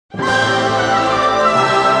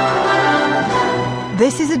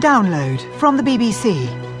This is a download from the BBC.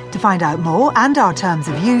 To find out more and our terms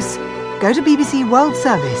of use, go to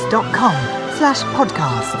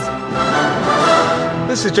bbcworldservice.com/podcasts.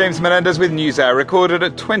 This is James Menendez with Newshour, recorded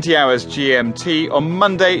at 20 hours GMT on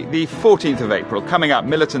Monday, the 14th of April. Coming up,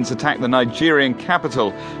 militants attacked the Nigerian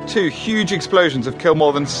capital. 2 huge explosions have killed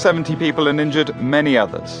more than 70 people and injured many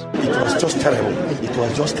others. It was just terrible.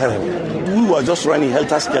 We were just running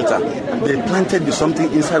helter-skelter. They planted something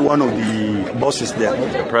inside one of the buses there.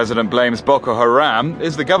 The president blames Boko Haram.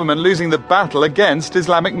 Is the government losing the battle against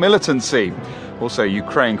Islamic militancy? Also,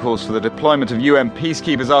 Ukraine calls for the deployment of UN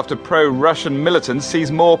peacekeepers after pro-Russian militants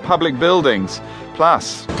seize more public buildings.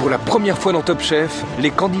 Plus, pour la première fois dans Top Chef,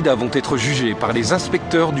 les candidats vont être jugés par les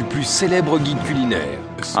inspecteurs du plus célèbre guide culinaire.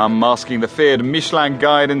 Unmasking the feared Michelin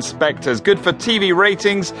guide inspectors. Good for TV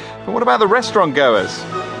ratings, but what about the restaurant goers?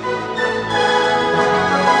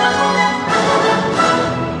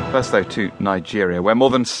 First, though, to Nigeria, where more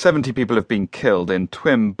than 70 people have been killed in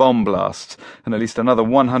twin bomb blasts, and at least another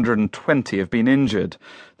 120 have been injured.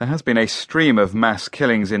 There has been a stream of mass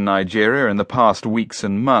killings in Nigeria in the past weeks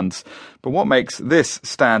and months, but what makes this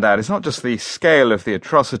stand out is not just the scale of the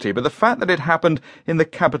atrocity, but the fact that it happened in the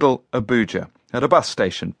capital, Abuja, at a bus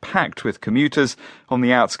station packed with commuters on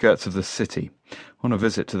the outskirts of the city. On a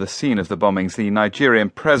visit to the scene of the bombings, the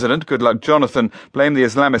Nigerian president, Goodluck Jonathan, blamed the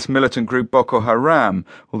Islamist militant group Boko Haram,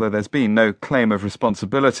 although there's been no claim of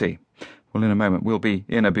responsibility. Well, in a moment, we'll be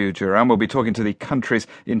in Abuja and we'll be talking to the country's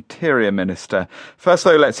interior minister. First,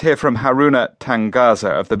 though, let's hear from Haruna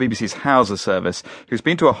Tangaza of the BBC's Hausa service, who's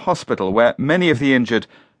been to a hospital where many of the injured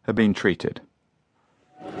have been treated.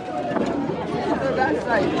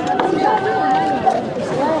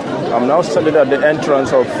 I'm now standing at the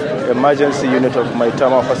entrance of the emergency unit of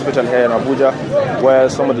Maitama Hospital here in Abuja, where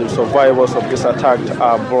some of the survivors of this attack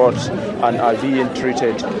are brought and are being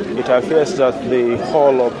treated. It appears that the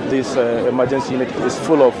hall of this emergency unit is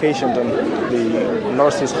full of patients, and the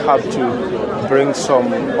nurses have to bring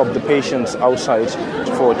some of the patients outside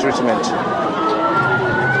for treatment.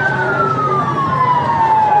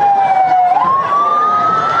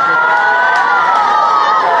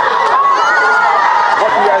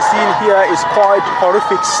 Here is quite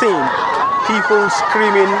horrific scene. People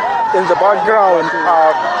screaming in the background are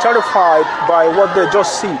terrified by what they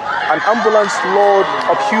just see. An ambulance load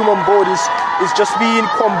of human bodies is just being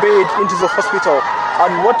conveyed into the hospital.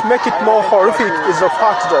 And what makes it more horrific is the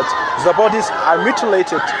fact that the bodies are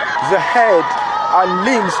mutilated, the head and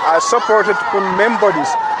limbs are separated from main bodies,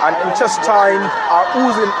 and intestine are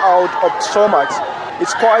oozing out of stomachs.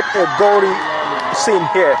 It's quite a gory scene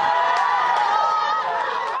here.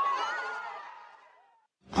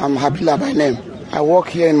 I'm Habila by name. I work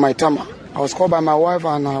here in Maitama. I was called by my wife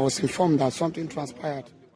and I was informed that something transpired.